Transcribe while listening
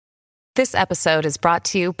This episode is brought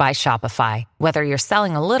to you by Shopify. Whether you're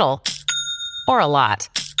selling a little or a lot,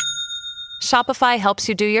 Shopify helps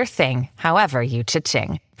you do your thing, however you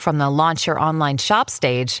cha-ching. From the launch your online shop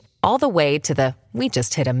stage, all the way to the we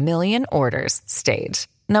just hit 1 million orders stage.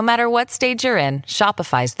 No matter what stage you're in,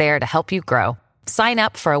 Shopify's there to help you grow. Sign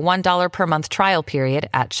up for a $1 per month trial period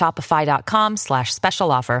at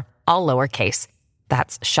shopify.com/special offer, all lowercase.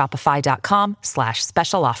 That's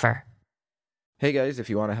shopify.com/special offer. Hey guys, if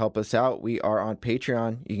you want to help us out, we are on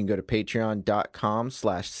Patreon. You can go to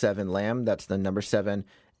patreon.com/7lamb. That's the number 7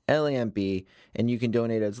 LAMB, and you can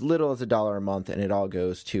donate as little as $1 a month, and it all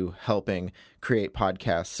goes to helping create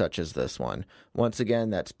podcasts such as this one. Once again,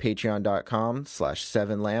 that's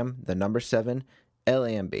patreon.com/7lamb, the number 7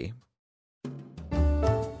 LAMB.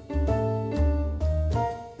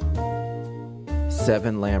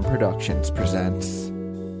 Seven Lamb Productions presents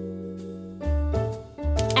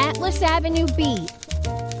Atlas Avenue B.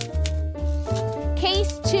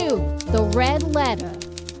 Case 2, The Red Letter.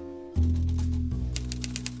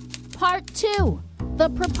 Part 2, The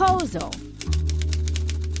Proposal.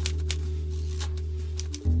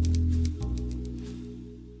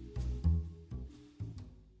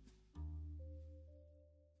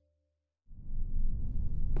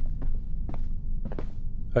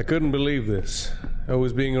 I couldn't believe this. I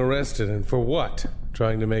was being arrested, and for what?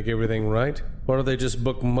 Trying to make everything right? Why don't they just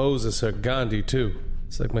book Moses or Gandhi, too?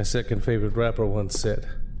 It's like my second favorite rapper once said.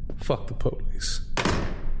 Fuck the police.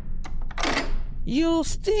 You'll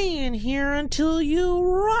stay in here until you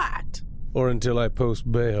rot. Or until I post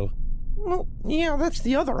bail. Well, yeah, that's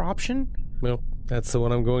the other option. Well, that's the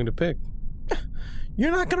one I'm going to pick.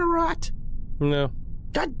 You're not gonna rot? No.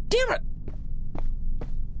 God damn it!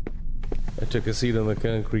 I took a seat on the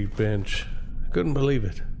concrete bench. I couldn't believe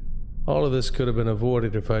it. All of this could have been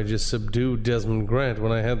avoided if I just subdued Desmond Grant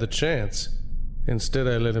when I had the chance. Instead,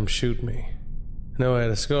 I let him shoot me. Now I had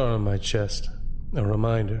a scar on my chest. A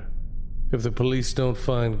reminder. If the police don't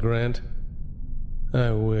find Grant, I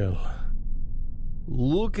will.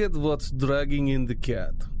 Look at what's dragging in the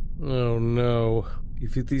cat. Oh no.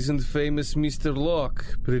 If it isn't famous Mr.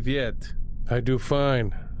 Locke, Privyet. I do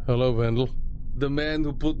fine. Hello, Vendel. The man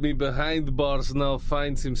who put me behind bars now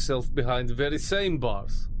finds himself behind the very same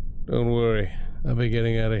bars. Don't worry. I'll be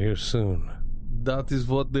getting out of here soon. That is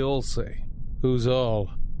what they all say. Who's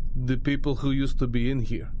all? The people who used to be in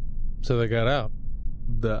here. So they got out?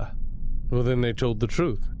 Duh. Well, then they told the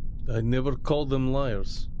truth. I never called them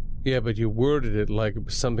liars. Yeah, but you worded it like it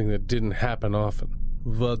was something that didn't happen often.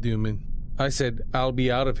 What do you mean? I said, I'll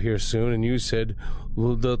be out of here soon, and you said,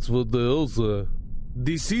 well, that's what they all say.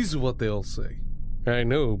 This is what they all say. I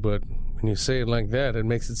know, but when you say it like that, it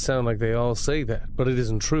makes it sound like they all say that, but it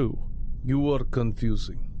isn't true. You are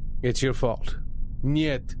confusing. It's your fault.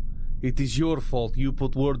 Niet. It is your fault you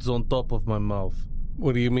put words on top of my mouth.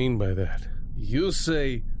 What do you mean by that? You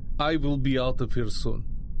say, I will be out of here soon.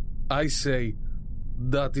 I say,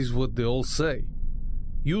 that is what they all say.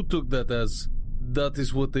 You took that as, that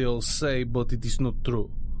is what they all say, but it is not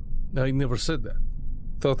true. I never said that.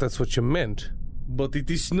 Thought that's what you meant. But it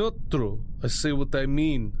is not true. I say what I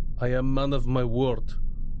mean. I am man of my word.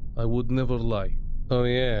 I would never lie. Oh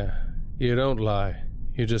yeah, you don't lie.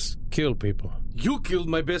 You just kill people. You killed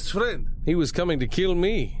my best friend. He was coming to kill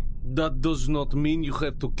me. That does not mean you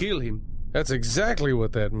have to kill him. That's exactly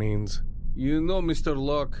what that means. You know, Mr.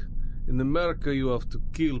 Locke, in America you have to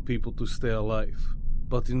kill people to stay alive.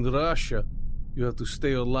 But in Russia, you have to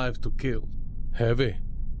stay alive to kill. Heavy.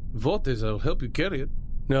 What is? I'll help you carry it.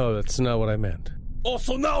 No, that's not what I meant.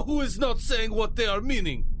 Also, now who is not saying what they are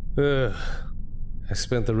meaning? I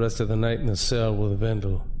spent the rest of the night in the cell with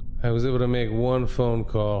Vendel. I was able to make one phone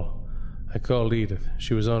call. I called Edith.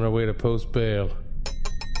 She was on her way to post bail.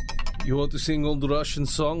 You want to sing old Russian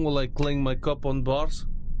song while I clang my cup on bars?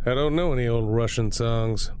 I don't know any old Russian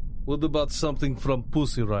songs. What about something from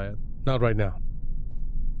Pussy Riot? Not right now.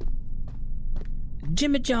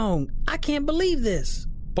 Jimmy Jong, I can't believe this.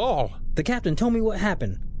 Paul! The captain told me what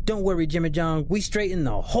happened. Don't worry, Jimmy Jong. We straightened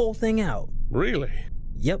the whole thing out. Really?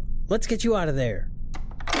 Yep. Let's get you out of there.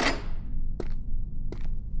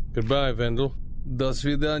 Goodbye, Vendel. До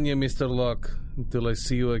свидания, Mr. Locke. Until I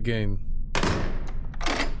see you again.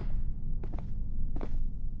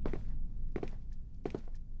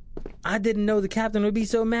 I didn't know the captain would be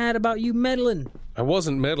so mad about you meddling. I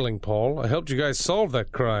wasn't meddling, Paul. I helped you guys solve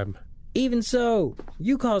that crime. Even so,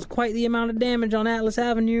 you caused quite the amount of damage on Atlas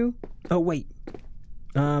Avenue. Oh, wait.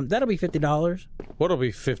 That'll be $50. What'll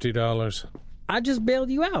be $50? I just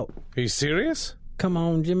bailed you out. Are you serious? Come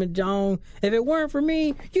on, Jimmy Jong. If it weren't for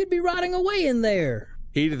me, you'd be rotting away in there.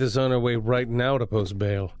 Edith is on her way right now to post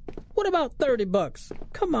bail. What about $30?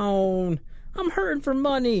 Come on. I'm hurting for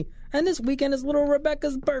money, and this weekend is little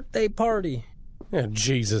Rebecca's birthday party. Yeah,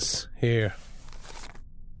 Jesus. Here.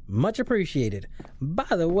 Much appreciated. By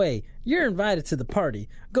the way, you're invited to the party.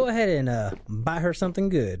 Go ahead and buy her something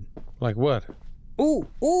good. Like what?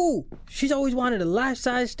 Ooh, she's always wanted a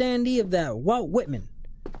life-size standee of that Walt Whitman.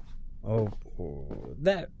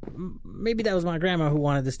 Maybe that was my grandma who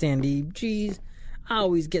wanted the standee. Jeez, I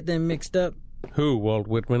always get them mixed up. Who, Walt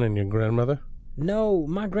Whitman and your grandmother? No,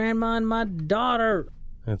 my grandma and my daughter.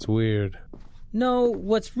 That's weird. No,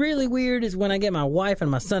 what's really weird is when I get my wife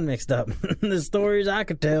and my son mixed up. The stories I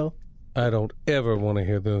could tell. I don't ever want to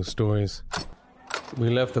hear those stories.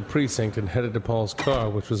 We left the precinct and headed to Paul's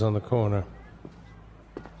car, which was on the corner.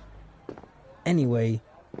 Anyway,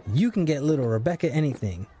 you can get little Rebecca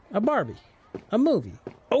anything. A Barbie. A movie.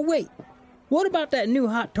 Oh, wait. What about that new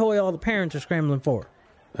hot toy all the parents are scrambling for?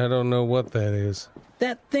 I don't know what that is.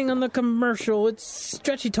 That thing on the commercial. It's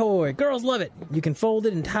stretchy toy. Girls love it. You can fold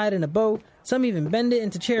it and tie it in a bow. Some even bend it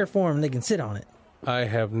into chair form and they can sit on it. I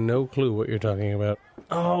have no clue what you're talking about.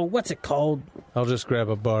 Oh, what's it called? I'll just grab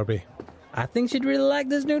a Barbie. I think she'd really like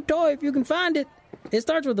this new toy if you can find it. It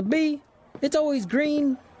starts with a B. It's always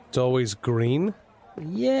green. It's always green?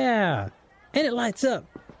 Yeah. And it lights up.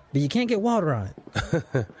 But you can't get water on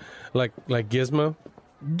it. Like Gizmo?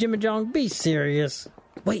 Jimmy Jong, be serious.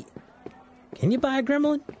 Wait. Can you buy a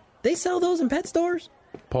gremlin? They sell those in pet stores?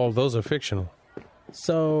 Paul, those are fictional.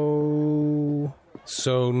 So,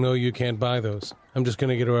 no, you can't buy those. I'm just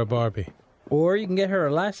gonna get her a Barbie. Or you can get her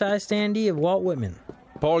a life-size standee of Walt Whitman.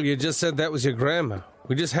 Paul, you just said that was your grandma.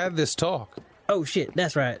 We just had this talk. Oh, shit,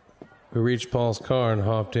 that's right. We reached Paul's car and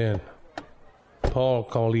hopped in. Paul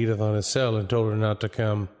called Edith on his cell and told her not to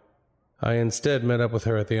come. I instead met up with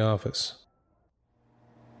her at the office.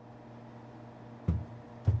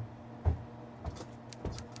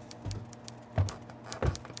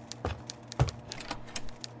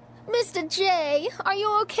 Mr. J, are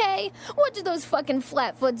you okay? What did those fucking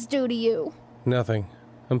flatfoots do to you? Nothing.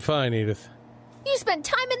 I'm fine, Edith. You spent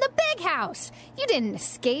time in the big house. You didn't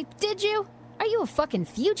escape, did you? Are you a fucking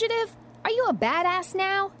fugitive? Are you a badass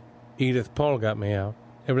now? Edith, Paul got me out.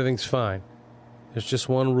 Everything's fine. There's just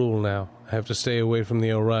one rule now. I have to stay away from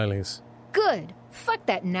the O'Reillys. Good. Fuck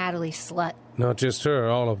that Natalie slut. Not just her,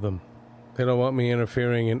 all of them. They don't want me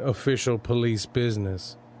interfering in official police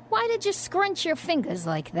business. Why did you scrunch your fingers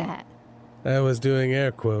like that? I was doing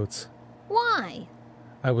air quotes. Why?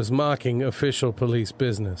 I was mocking official police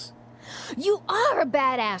business. You are a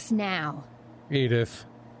badass now. Edith.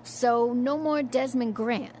 So, no more Desmond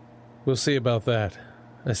Grant. We'll see about that.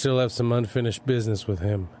 I still have some unfinished business with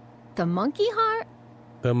him. The monkey heart?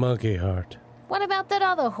 The monkey heart. What about that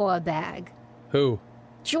other whore bag? Who?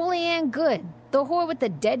 Julianne Good, the whore with the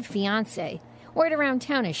dead fiancé. Word around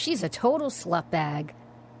town is she's a total slut bag.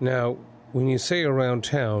 Now, when you say around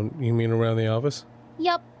town, you mean around the office?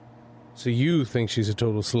 Yup. So you think she's a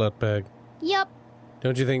total slut bag? Yup.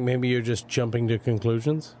 Don't you think maybe you're just jumping to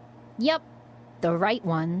conclusions? Yup. The right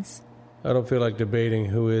ones. I don't feel like debating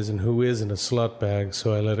who is and who isn't a slut bag,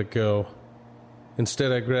 so I let it go.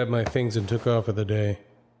 Instead, I grabbed my things and took off for the day.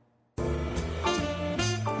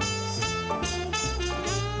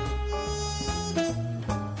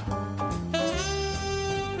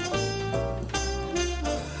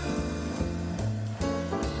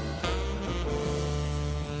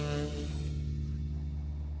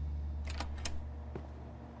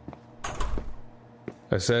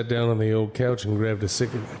 I sat down on the old couch and grabbed a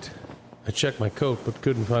cigarette. I checked my coat but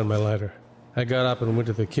couldn't find my lighter. I got up and went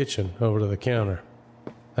to the kitchen, over to the counter.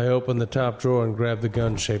 I opened the top drawer and grabbed the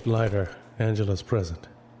gun-shaped lighter, Angela's present.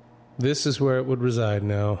 This is where it would reside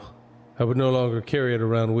now. I would no longer carry it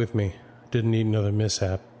around with me. Didn't need another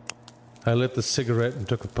mishap. I lit the cigarette and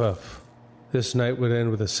took a puff. This night would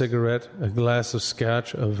end with a cigarette, a glass of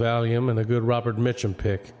scotch, a Valium, and a good Robert Mitchum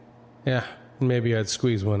pick. Yeah, maybe I'd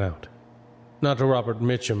squeeze one out. Not to Robert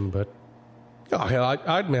Mitchum, but... Oh, hell,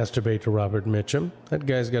 I'd masturbate to Robert Mitchum. That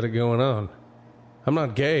guy's got it going on. I'm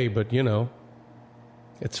not gay, but, you know,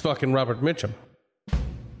 it's fucking Robert Mitchum.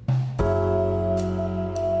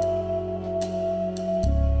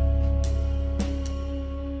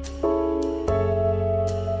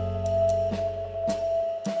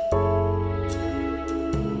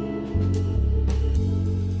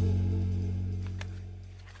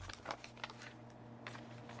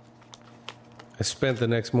 I spent the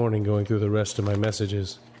next morning going through the rest of my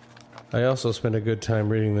messages. I also spent a good time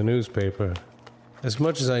reading the newspaper. As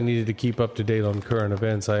much as I needed to keep up to date on current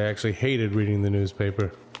events, I actually hated reading the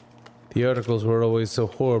newspaper. The articles were always so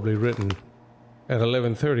horribly written. At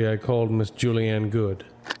 11:30, I called Miss Julianne Good.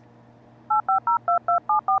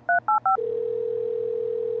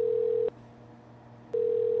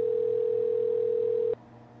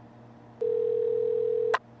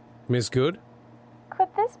 Miss Good? Could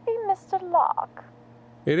this be Mr. Locke?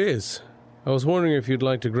 It is. I was wondering if you'd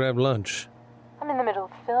like to grab lunch. I'm in the middle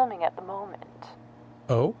of filming at the moment.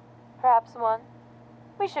 Oh? Perhaps one?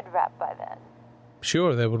 We should wrap by then.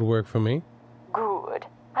 Sure, that would work for me. Good.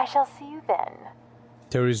 I shall see you then.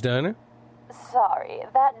 Terry's Diner? Sorry,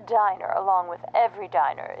 that diner, along with every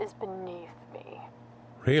diner, is beneath me.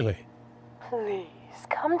 Really? Please,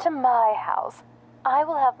 come to my house. I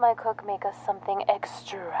will have my cook make us something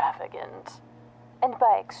extravagant. And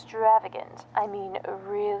by extravagant, I mean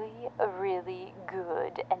really, really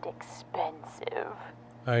good and expensive.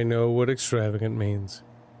 I know what extravagant means.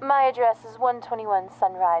 My address is 121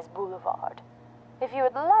 Sunrise Boulevard. If you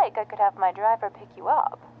would like, I could have my driver pick you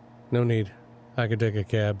up. No need. I could take a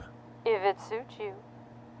cab. If it suits you.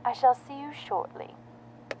 I shall see you shortly.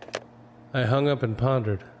 I hung up and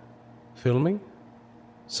pondered. Filming?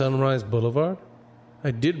 Sunrise Boulevard? I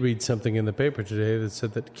did read something in the paper today that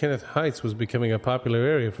said that Kenneth Heights was becoming a popular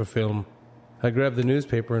area for film. I grabbed the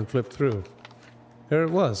newspaper and flipped through. There it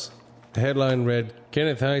was. The headline read,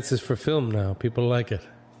 "Kenneth Heights is for film now. People like it."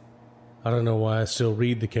 I don't know why I still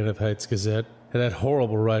read the Kenneth Heights Gazette. It had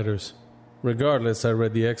horrible writers. Regardless, I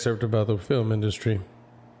read the excerpt about the film industry.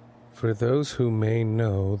 For those who may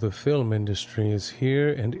know, the film industry is here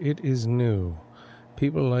and it is new.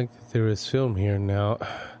 People like that there is film here now.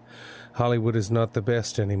 Hollywood is not the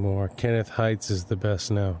best anymore. Kenneth Heights is the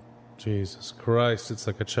best now. Jesus Christ, it's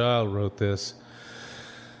like a child wrote this.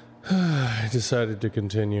 I decided to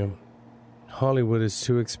continue. Hollywood is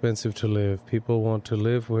too expensive to live. People want to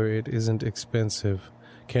live where it isn't expensive.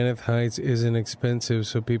 Kenneth Heights isn't expensive,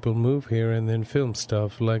 so people move here and then film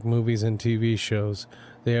stuff, like movies and TV shows.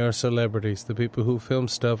 They are celebrities. The people who film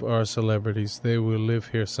stuff are celebrities. They will live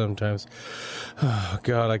here sometimes. Oh,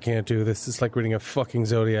 God, I can't do this. It's like reading a fucking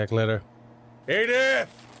Zodiac letter. Edith!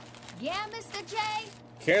 Yeah, Mr. J?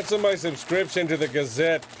 Cancel my subscription to the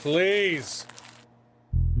Gazette, please.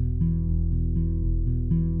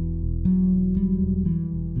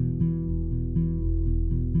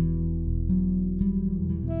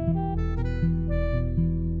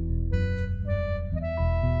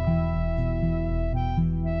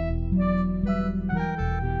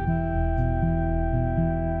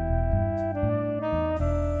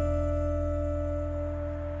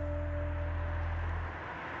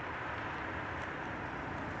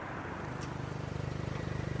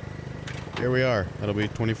 Here we are. That'll be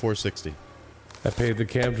 $24.60. I paid the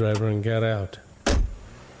cab driver and got out.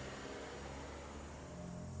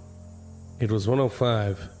 It was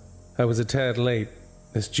 1:05. I was a tad late.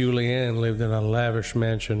 Miss Julianne lived in a lavish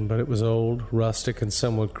mansion, but it was old, rustic, and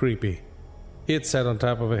somewhat creepy. It sat on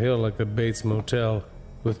top of a hill like the Bates Motel,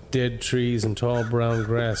 with dead trees and tall brown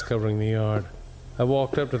grass covering the yard. I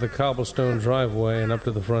walked up to the cobblestone driveway and up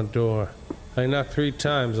to the front door. I knocked 3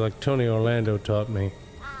 times like Tony Orlando taught me.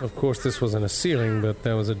 Of course, this wasn't a ceiling, but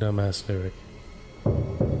that was a dumbass lyric.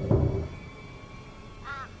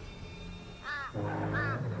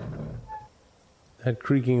 That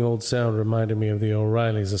creaking old sound reminded me of the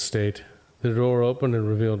O'Reilly's estate. The door opened and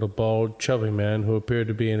revealed a bald, chubby man who appeared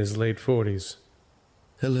to be in his late 40s.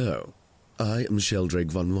 Hello. I am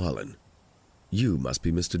Sheldrake Von Wallen. You must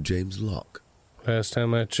be Mr. James Locke. Last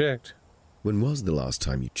time I checked. When was the last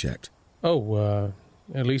time you checked? Oh,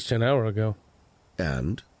 at least an hour ago.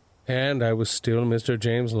 And? And I was still Mr.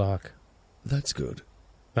 James Locke. That's good.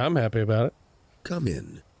 I'm happy about it. Come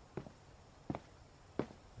in.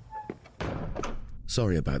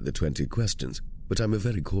 Sorry about the 20 questions, but I'm a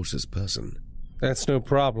very cautious person. That's no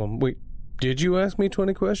problem. Wait, did you ask me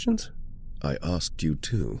 20 questions? I asked you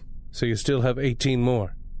too. So you still have 18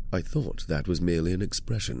 more? I thought that was merely an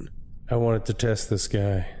expression. I wanted to test this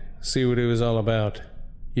guy, see what he was all about.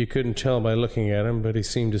 You couldn't tell by looking at him, but he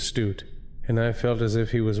seemed astute, and I felt as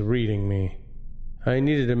if he was reading me. I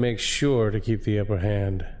needed to make sure to keep the upper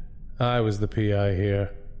hand. I was the PI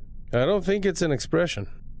here. I don't think it's an expression.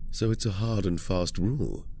 So it's a hard and fast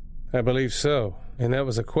rule? I believe so, and that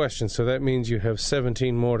was a question, so that means you have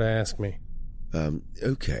 17 more to ask me.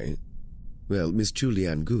 Okay. Well, Miss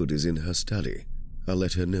Julianne Good is in her study. I'll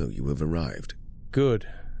let her know you have arrived. Good.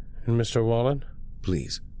 And Mr. Wallen?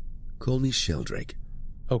 Please, call me Sheldrake.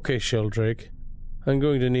 Okay, Sheldrake. I'm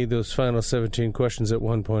going to need those final 17 questions at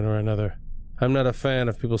one point or another. I'm not a fan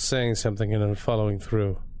of people saying something and then following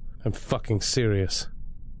through. I'm fucking serious.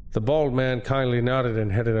 The bald man kindly nodded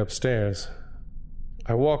and headed upstairs.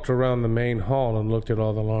 I walked around the main hall and looked at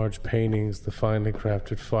all the large paintings, the finely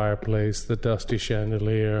crafted fireplace, the dusty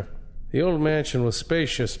chandelier. The old mansion was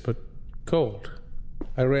spacious but cold.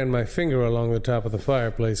 I ran my finger along the top of the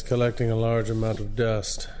fireplace, collecting a large amount of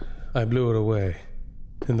dust. I blew it away.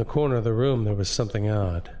 In the corner of the room there was something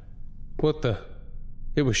odd. What the?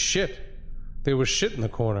 It was shit. There was shit in the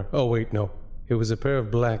corner. Oh, wait, no. It was a pair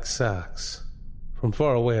of black socks. From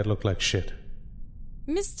far away, it looked like shit.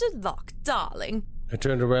 Mr. Locke, darling. I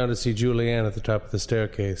turned around to see Julianne at the top of the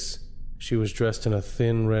staircase. She was dressed in a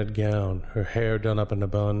thin red gown, her hair done up in a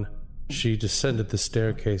bun. She descended the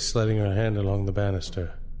staircase, sliding her hand along the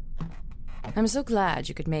banister. I'm so glad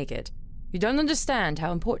you could make it. You don't understand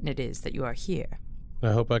how important it is that you are here.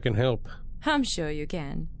 I hope I can help. I'm sure you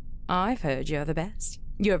can. I've heard you're the best.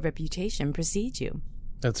 Your reputation precedes you.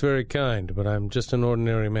 That's very kind, but I'm just an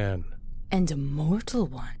ordinary man. And a mortal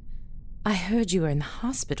one. I heard you were in the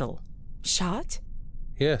hospital. Shot?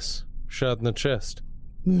 Yes, shot in the chest.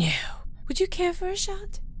 No. Would you care for a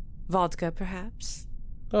shot? Vodka, perhaps?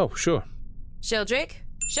 Oh, sure. Sheldrake?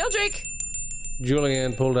 Sheldrake!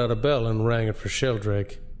 Julianne pulled out a bell and rang it for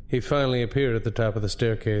Sheldrake. He finally appeared at the top of the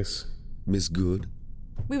staircase. Miss Good?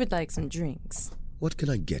 We would like some drinks. What can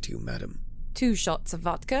I get you, madam? 2 shots of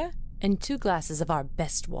vodka and 2 glasses of our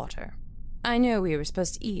best water. I know we were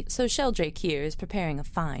supposed to eat, so Sheldrake here is preparing a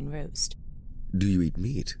fine roast. Do you eat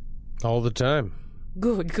meat? All the time.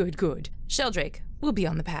 Good, good, good. Sheldrake, we'll be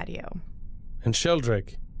on the patio. And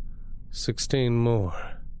Sheldrake, 16 more.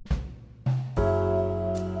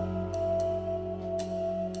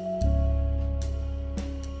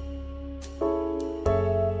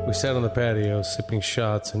 We sat on the patio, sipping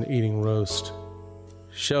shots and eating roast.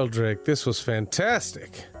 Sheldrake, this was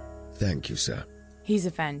fantastic. Thank you, sir. He's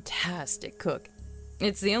a fantastic cook.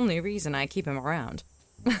 It's the only reason I keep him around.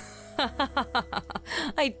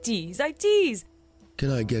 I tease.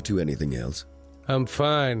 Can I get you anything else? I'm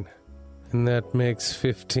fine. And that makes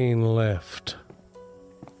 15 left.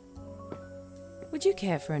 Would you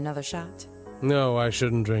care for another shot? No, I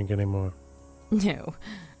shouldn't drink anymore. No.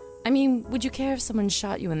 I mean, would you care if someone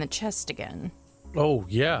shot you in the chest again? Oh,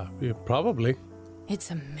 yeah, probably.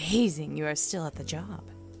 It's amazing you are still at the job.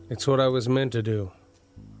 It's what I was meant to do.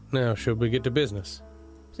 Now, should we get to business?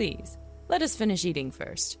 Please, let us finish eating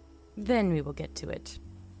first. Then we will get to it.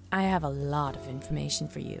 I have a lot of information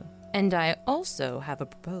for you. And I also have a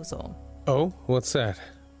proposal. Oh, what's that?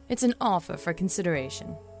 It's an offer for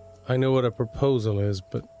consideration. I know what a proposal is,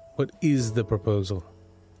 but what is the proposal?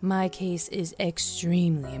 My case is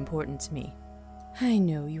extremely important to me. I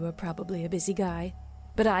know you are probably a busy guy,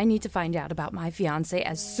 but I need to find out about my fiancé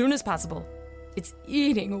as soon as possible. It's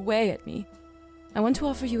eating away at me. I want to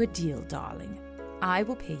offer you a deal, darling. I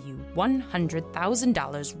will pay you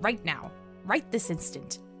 $100,000 right now, right this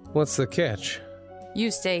instant. What's the catch?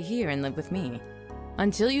 You stay here and live with me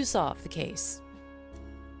until you solve the case.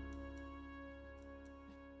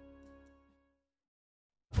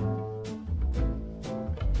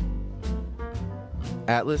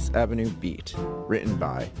 Atlas Avenue Beat, written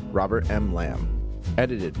by Robert M. Lamb,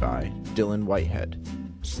 edited by Dylan Whitehead,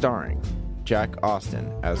 starring Jack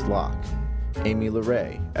Austin as Locke, Amy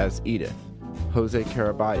LeRae as Edith, Jose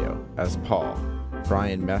Caraballo as Paul,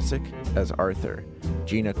 Brian Messick as Arthur,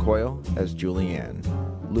 Gina Coyle as Julianne,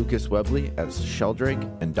 Lucas Webley as Sheldrake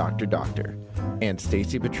and Dr. Doctor, and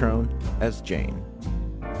Stacy Patrone as Jane.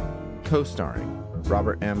 Co-starring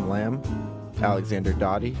Robert M. Lamb, Alexander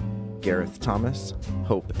Dottie, Gareth Thomas,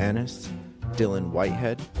 Hope Ennis, Dylan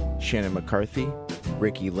Whitehead, Shannon McCarthy,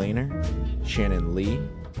 Ricky Lehner, Shannon Lee,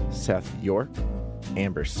 Seth York,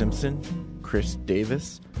 Amber Simpson, Chris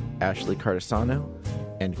Davis, Ashley Cardasano,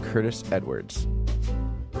 and Curtis Edwards.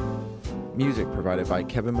 Music provided by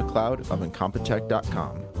Kevin MacLeod of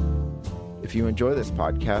Incompetech.com. If you enjoy this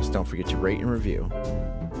podcast, don't forget to rate and review.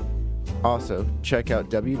 Also, check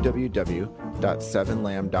out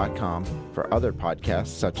www.7lamb.com for other podcasts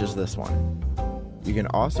such as this one. You can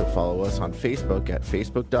also follow us on Facebook at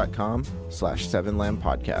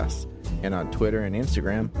facebook.com/7lambpodcasts and on Twitter and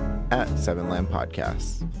Instagram at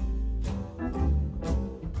 7lambpodcasts.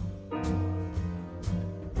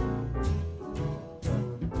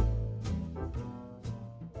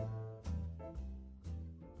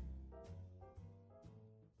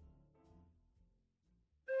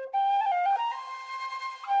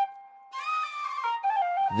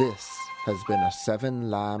 This has been a 7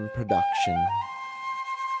 Lamb production.